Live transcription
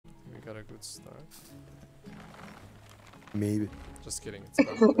got a good start. Maybe. Just kidding, it's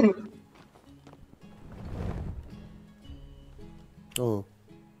bad. Oh.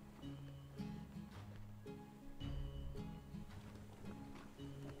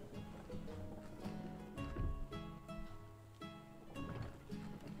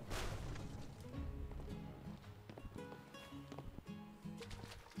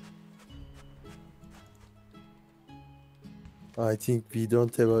 I think we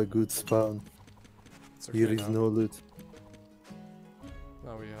don't have a good spawn. It's okay Here is now. no loot.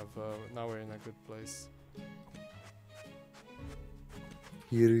 Now we have, now we're in a good place.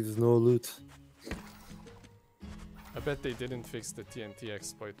 Here is no loot. I bet they didn't fix the TNT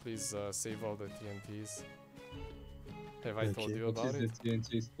exploit. Please save all the TNTs. Have I told Okay. you What about is it? the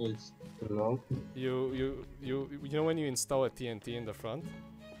TNT exploits? No. You know when you install a TNT in the front?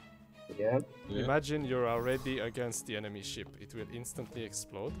 Yeah. Yeah. Imagine you're already against the enemy ship. It will instantly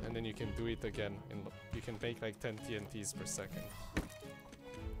explode, and then you can do it again. You can make like 10 TNTs per second.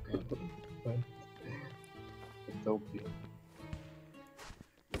 Utopia.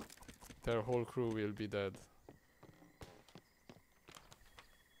 Their whole crew will be dead.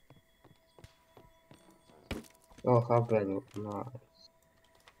 Oh, how bad. Nice.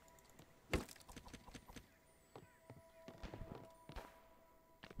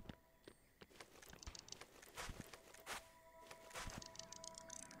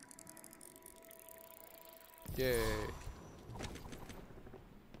 Yay!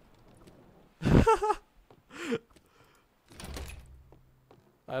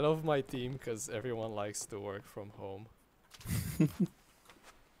 I love my team because everyone likes to work from home.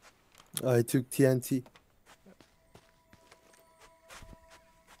 I took TNT.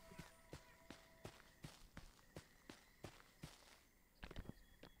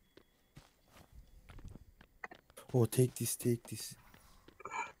 Oh, take this, take this.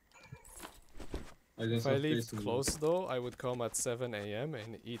 If I lived close though, I would come at 7 AM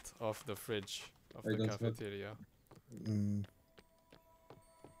and eat off the fridge of the cafeteria. Mm.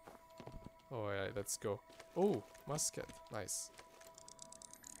 Oh yeah, let's go. Oh, musket, nice.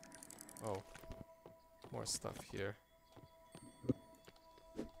 Oh, more stuff here.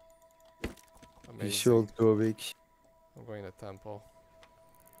 We Amazing. should go back. I'm going to temple.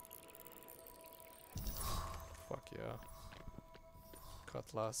 Fuck yeah.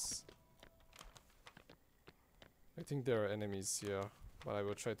 Cutlass. I think there are enemies here, but I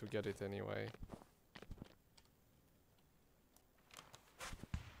will try to get it anyway.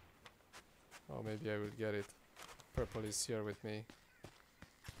 Oh, maybe I will get it. Purple is here with me.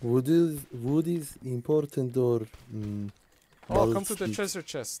 Wood is important or Oh, come to the ballistic? treasure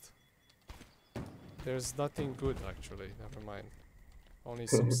chest. There's nothing good actually, never mind. Only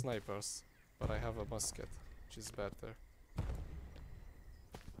some snipers, but I have a musket, which is better.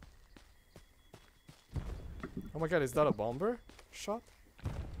 Oh my god, is that a bomber shot?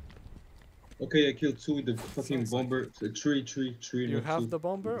 Okay, I killed two with the fucking Sounds like bomber. Three. You not have two. the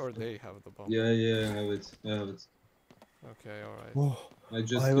bomber or they have the bomber? Yeah, I have it. Okay, alright. Oh, I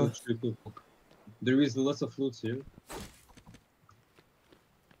just I killed was- 3 people. There is lots of loot here.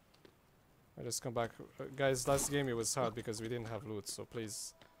 I just come back. Guys, last game it was hard because we didn't have loot, so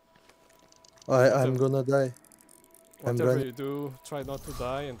please, I'm gonna die. I'm whatever gonna- you do, try not to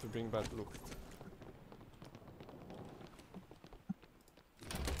die and to bring back loot.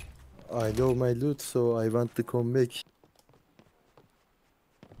 I know my loot, so I want to come back.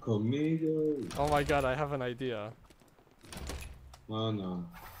 Conmigo. Oh my god, I have an idea. Oh no.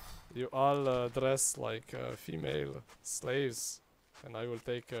 You all dress like female slaves, and I will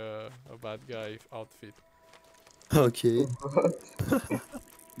take a bad guy outfit. Okay.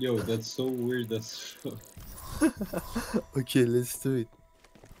 Yo, that's so weird. That's Okay, let's do it.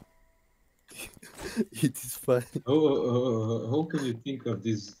 It is fine. how can you think of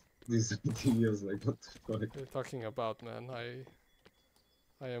these ideas? Like what the fuck? What are you talking about, man?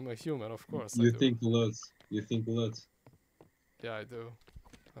 I am a human, of course. You I do. think a lot. You think a lot. Yeah, I do.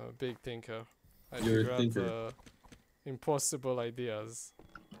 I'm a big thinker. I You're a figure thinker. out impossible ideas.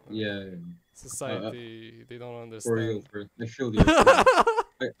 Yeah. Society, they don't For real, understand. I feel you.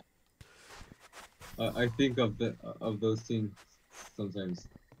 I think of those things sometimes.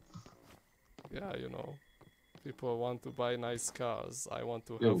 Yeah, you know. People want to buy nice cars. I want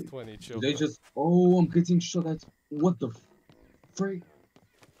to Yo, have 20 They children. just I'm getting shot at. What the frick?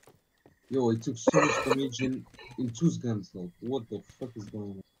 Yo, I took so much damage in 2 guns though. What the fuck is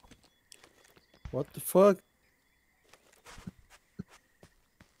going on? What the fuck?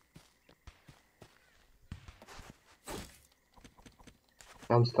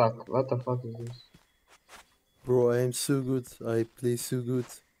 I'm stuck. What the fuck is this? Bro, I am so good. I play so good.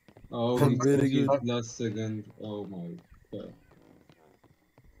 Oh, I'm he very took it good. last second. Oh my god.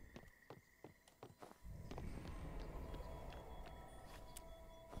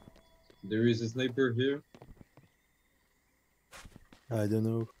 There is a sniper here. I don't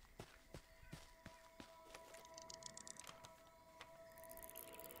know.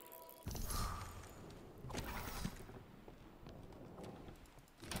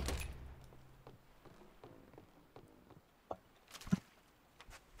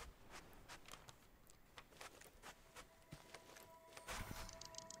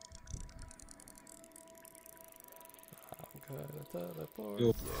 I'm gonna teleport.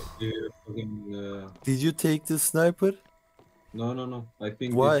 Yo, Yeah. here, fucking, Did you take the sniper? no. I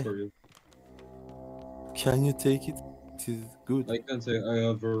think this Why? for you. Can you take it? It is good. I can't say I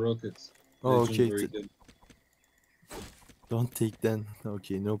have a rocket. Oh, okay. Legendary gun. Don't take then.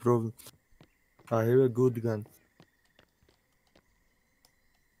 Okay, no problem. I have a good gun.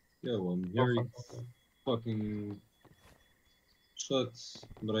 Yo, I'm Oh, hearing fucking shots,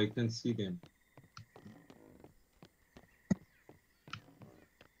 but I can't see them.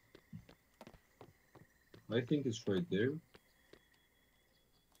 I think it's right there.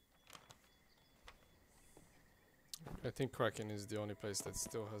 I think Kraken is the only place that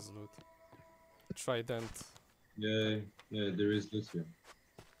still has loot. Trident Yeah, there is loot here.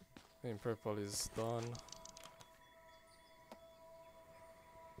 in purple is done.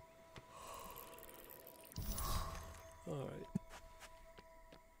 Alright.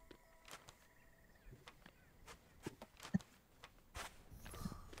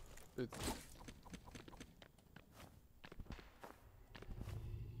 Good.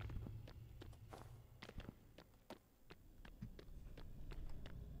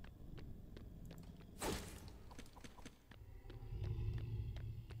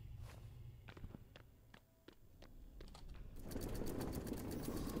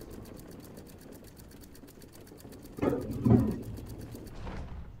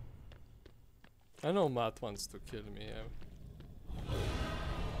 I know Matt wants to kill me.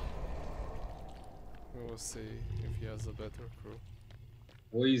 We will see if he has a better crew.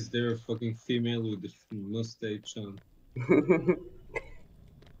 Why is there a fucking female with the mustache on?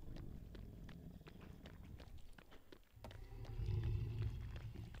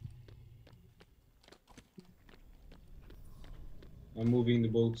 I'm moving the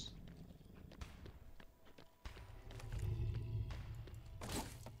boats.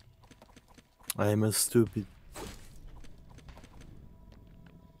 I am a stupid.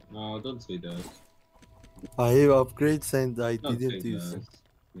 No, don't say that. I have upgrades and I Don't didn't say use them. that.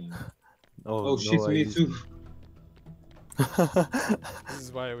 Yeah. Oh, Oh no, shit, I me used too. them. This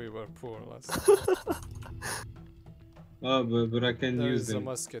is why we were poor last time. Oh, but I can There use is a them.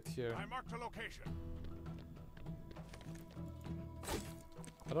 musket here. I marked a location.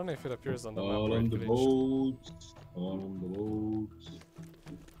 I don't know if it appears on the map All where on it the glitched. boats. All on the boats.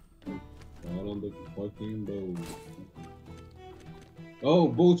 All on the fucking boat. Oh,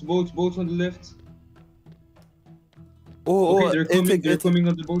 boats on the left. Oh, Okay, oh, they're coming. attack, They're attack. coming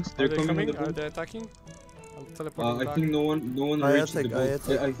on the boats. Are They're they coming on coming? the Are boat. they attacking? I'm teleporting I back. think no one I reached the attack, I boat.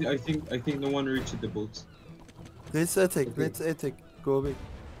 attack. I think no one reached the boat. Let's attack, Okay. let's attack. Go back.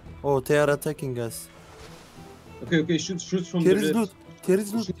 Oh, they are attacking us. Okay, shoot from There the is left. loot. There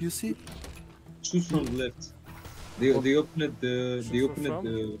is loot. You see? Shoot from the left. They opened the Shoot they from opened front?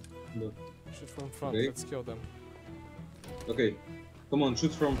 the Shoot from front. Okay. Let's kill them. okay. Come on,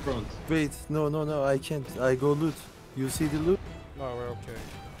 shoot from front. Wait, no, I can't. I go loot. You see the loot? No, we're okay.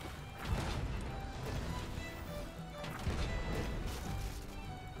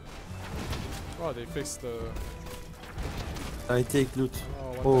 Oh, they fixed the. I take loot.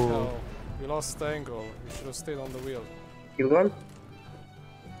 Oh, what Oh. the hell? We lost the angle. We should have stayed on the wheel. Killed one?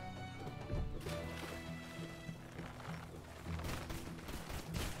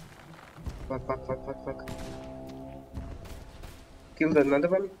 Fuck. Killed another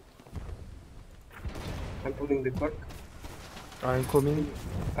one. I'm pulling the cork. I'm coming.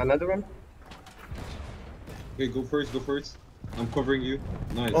 Another one. Okay, go first. I'm covering you.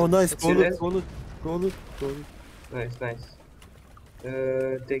 Nice. Oh, nice. Let's Go do loot, that. go loot, go loot, go loot. Nice.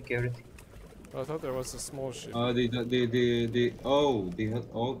 Take everything. I thought there was a small ship. They oh, they had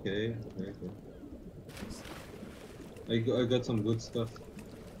okay. I got some good stuff.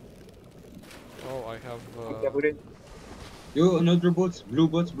 Oh, I have. Elaborate. Yo, another boats, blue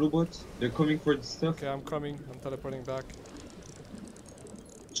boats. They're coming for the stuff. Okay, I'm coming. I'm teleporting back.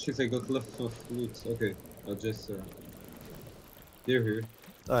 Shit, I got left of loot. Okay, I'll just they're here.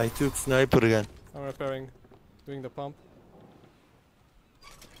 I took sniper gun. I'm repairing. Doing the pump.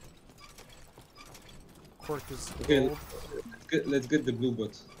 Cork is Okay, gold. let's get the blue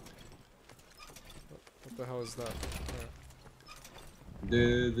boats. the hell is that?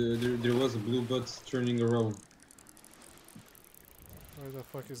 There was a blue bus turning around. Where the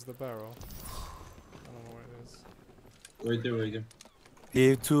fuck is the barrel? I don't know where it is. Right there, right there. We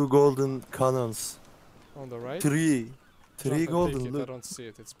have 2 golden cannons. On the right? 3. Jump 3 and take golden, it. I look. don't see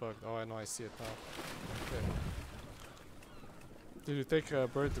it. It's bugged. Oh, I know. I see it now. Okay. Did you take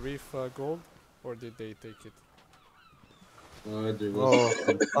Bird Reef gold, or did they take it? There Oh,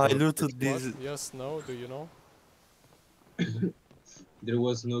 was. I looted What? this. Yes. No. Do you know? There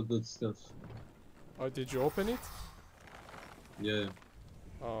was no good stuff. Or did you open it? Yeah.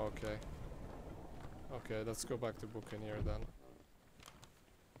 Oh, okay. Okay, let's go back to Buccaneer then.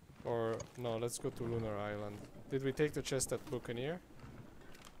 Or no, let's go to Lunar Island. Did we take the chest at Buccaneer?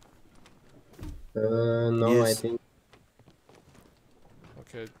 No, I Yes. think.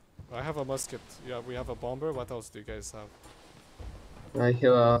 Okay, I have a musket. Yeah, we have a bomber. What else do you guys have? I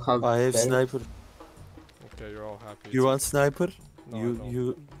have a half I have tank. sniper. Okay, you're all happy. You want sniper? No, I you don't. you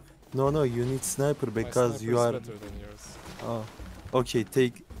no, you need sniper My because you sniper's are better than yours. oh. Okay,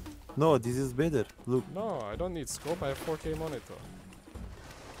 take. No, this is better. Look, No, I don't need scope. I have 4K monitor.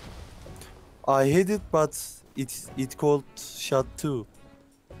 I had it, but it called shot 2.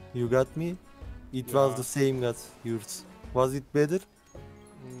 You got me? It was Yeah. the same as yours. Was it better?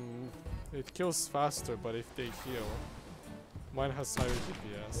 It kills faster, but if they heal, mine has higher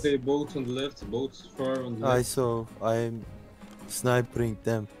DPS. Okay, boats on the left, boats far on the I left. saw. I am snipering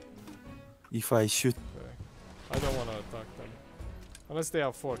them. If I shoot, Okay. I don't want to attack them. Unless they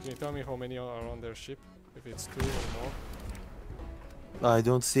have 4. Can you tell me how many are on their ship? If it's 2 or more? I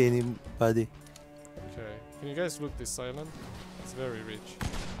don't see anybody. Okay. Can you guys loot this island? It's very rich.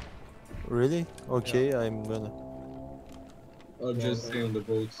 Really? Okay, I'm gonna. I'll just stay on the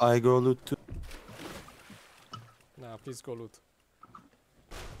boats. I go loot too. Nah, please go loot.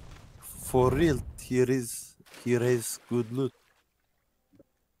 For real, here is good loot.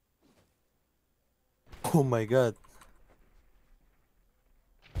 Oh my god.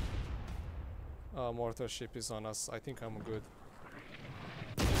 Mortar ship is on us. I think I'm good.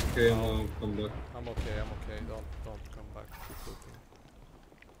 Okay, I'll come back. I'm okay. Don't come back. Keep looting.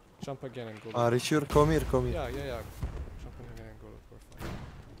 Jump again and go loot. Are you sure? Come here, come here. Yeah. Jump in again and go loot. We're fine.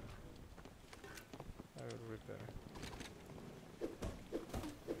 I will repair.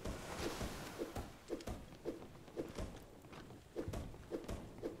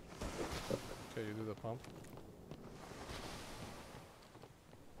 Okay, you do the pump.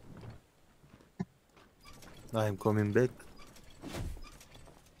 I'm coming back.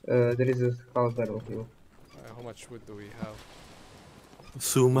 There is a half barrel here. How much wood do we have?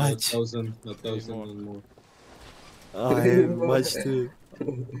 So much. 1,000 more. and more. I have much too.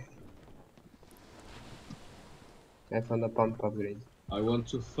 I found a pump upgrade. I want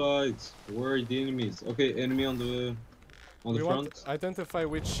to fight. Where are the enemies? Okay, enemy on the We front. want to identify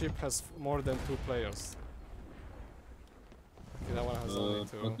which ship has more than 2 players. Okay, that one has only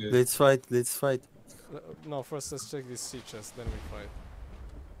 2. Okay. Let's fight, let's fight. No, first let's check these sea chests, then we fight.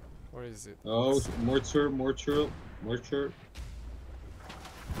 Where is it? Oh, mortar.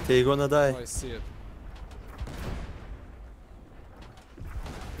 They gonna Oh, die. I see it.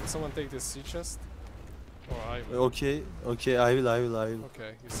 Can someone take this sea chest? Or I will. Okay, I will.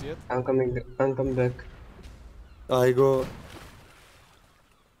 Okay, you see it? I'm coming back. I go.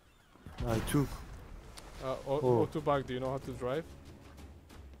 I took. Oh. Otubag, do you know how to drive?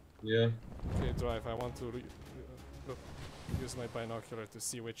 Yeah. Okay, drive. I want to look, use my binocular to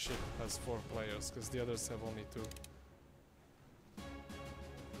see which ship has 4 players, because the others have only 2.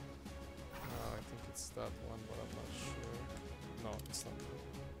 I think it's that one, but I'm not sure. No, it's not.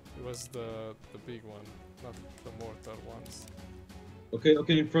 It was the big one, not the mortar ones. Okay,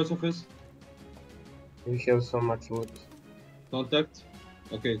 in front of us. We have so much wood. Contact.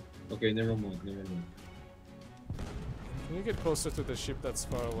 Okay, never mind. Can you get closer to the ship that's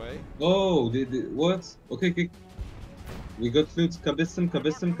far away? Oh, what? Okay. We got loot. Kabistan.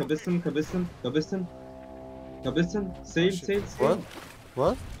 Sail. shit.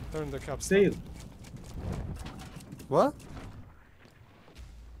 What? Turn the capstan. Sail. What?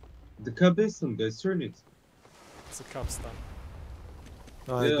 The Kabistan, guys, turn it. It's a capstan.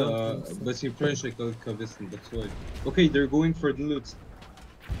 I Yeah, don't think so. but in French I call it Kabistan, that's why. Okay, they're going for the loot.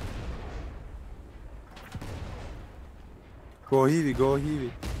 Go heavy.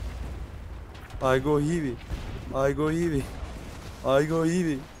 I go heavy.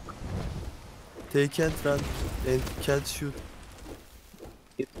 They can't run and can't shoot.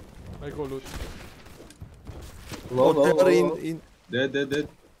 I go loot. Oh, they are in. Dead.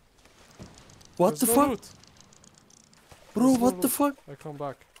 What the There's no fuck? loot. Bro, There's no what the loot. fuck? I come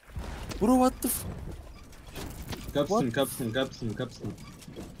back. Bro, what the fuck? Capstan, capstan, capstan, capstan.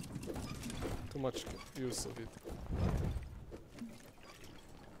 Too much use of it.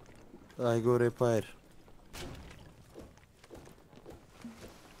 I go repair.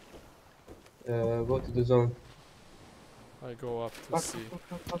 Go to the zone. I go up to Fuck, see.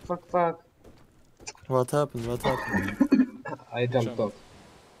 fuck. What happened? What happened? I jumped Jump. off.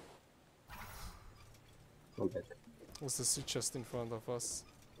 Go back. What's the sea chest in front of us?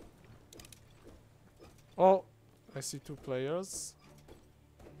 Oh, I see 2 players.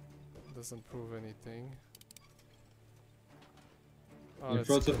 Doesn't prove anything. Oh, In let's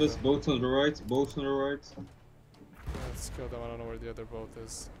front kill of us, them. boats on the right, boats on the right. Let's kill them. I don't know where the other boat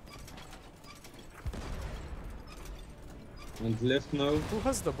is. On the left now. Who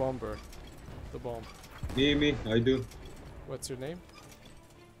has the bomber? The bomb. Me, I do. What's your name?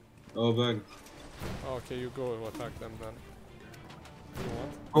 Oh, bag. Oh, okay, you go attack them then. You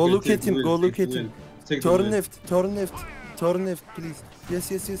want? Go Okay, look take at him. the Go wheel, look take at the him. wheel. Take the Turn wheel. left. Turn left. Turn left, please.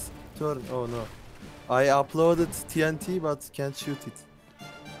 Yes. Turn. Oh no. I uploaded TNT but can't shoot it.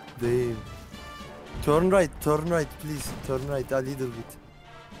 Damn. Turn right, please. Turn right a little bit.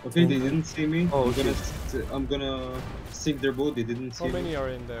 Okay, they didn't see me. Oh, I'm gonna sink their boat. They didn't see How me. many are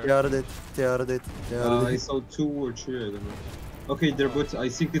in there? They are dead. They are dead. They are I dead. saw 2 or 3. I don't know. Okay, their boats. I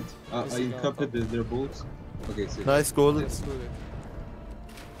sinked it. I Is it copied their boats. Okay, sick. Nice goal. Let's loot it.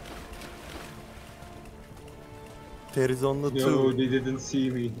 There is only No, two. they didn't see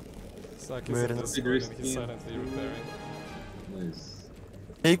me. Sak Where is in is the it? squad and he's silently repairing. Nice.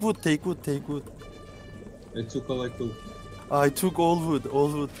 Take wood. I took a like two. I took all wood.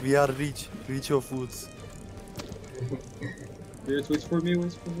 We are rich of woods. Wait for me.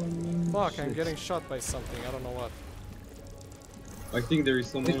 Fuck, I'm Shit. getting shot by something. I don't know what. I think there is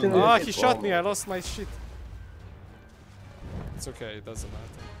someone. Listen, on Ah, there. he shot me. I lost my shit. It's okay. It doesn't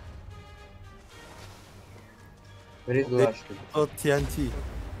matter. Where is the Okay. last one? Upload TNT.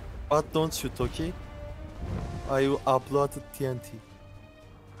 But don't shoot, okay? I uploaded TNT.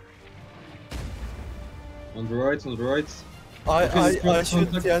 On the right. I Okay,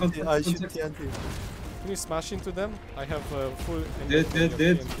 shoot contact, TNT. I shoot contact. TNT. Can you smash into them? I have full. Dead. inventory of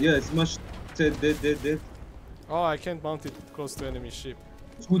TNT. Yeah, it's much dead. Oh, I can't mount it close to enemy ship.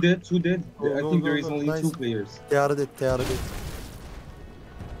 2 dead. Go, I go, think go, there is go. only Nice. 2 players. They are dead.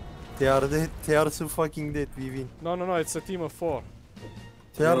 They are so fucking dead. We win. No, it's a team of 4.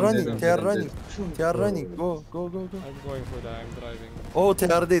 They are One running. dead, They are dead, running. dead. They are running. Go. I'm going for that. I'm driving. Oh, they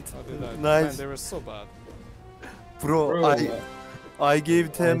are dead. Oh, they died. Nice. Man, they were so bad. Bro, Bro, I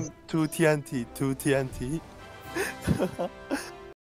gave them Nice. 2 TNT.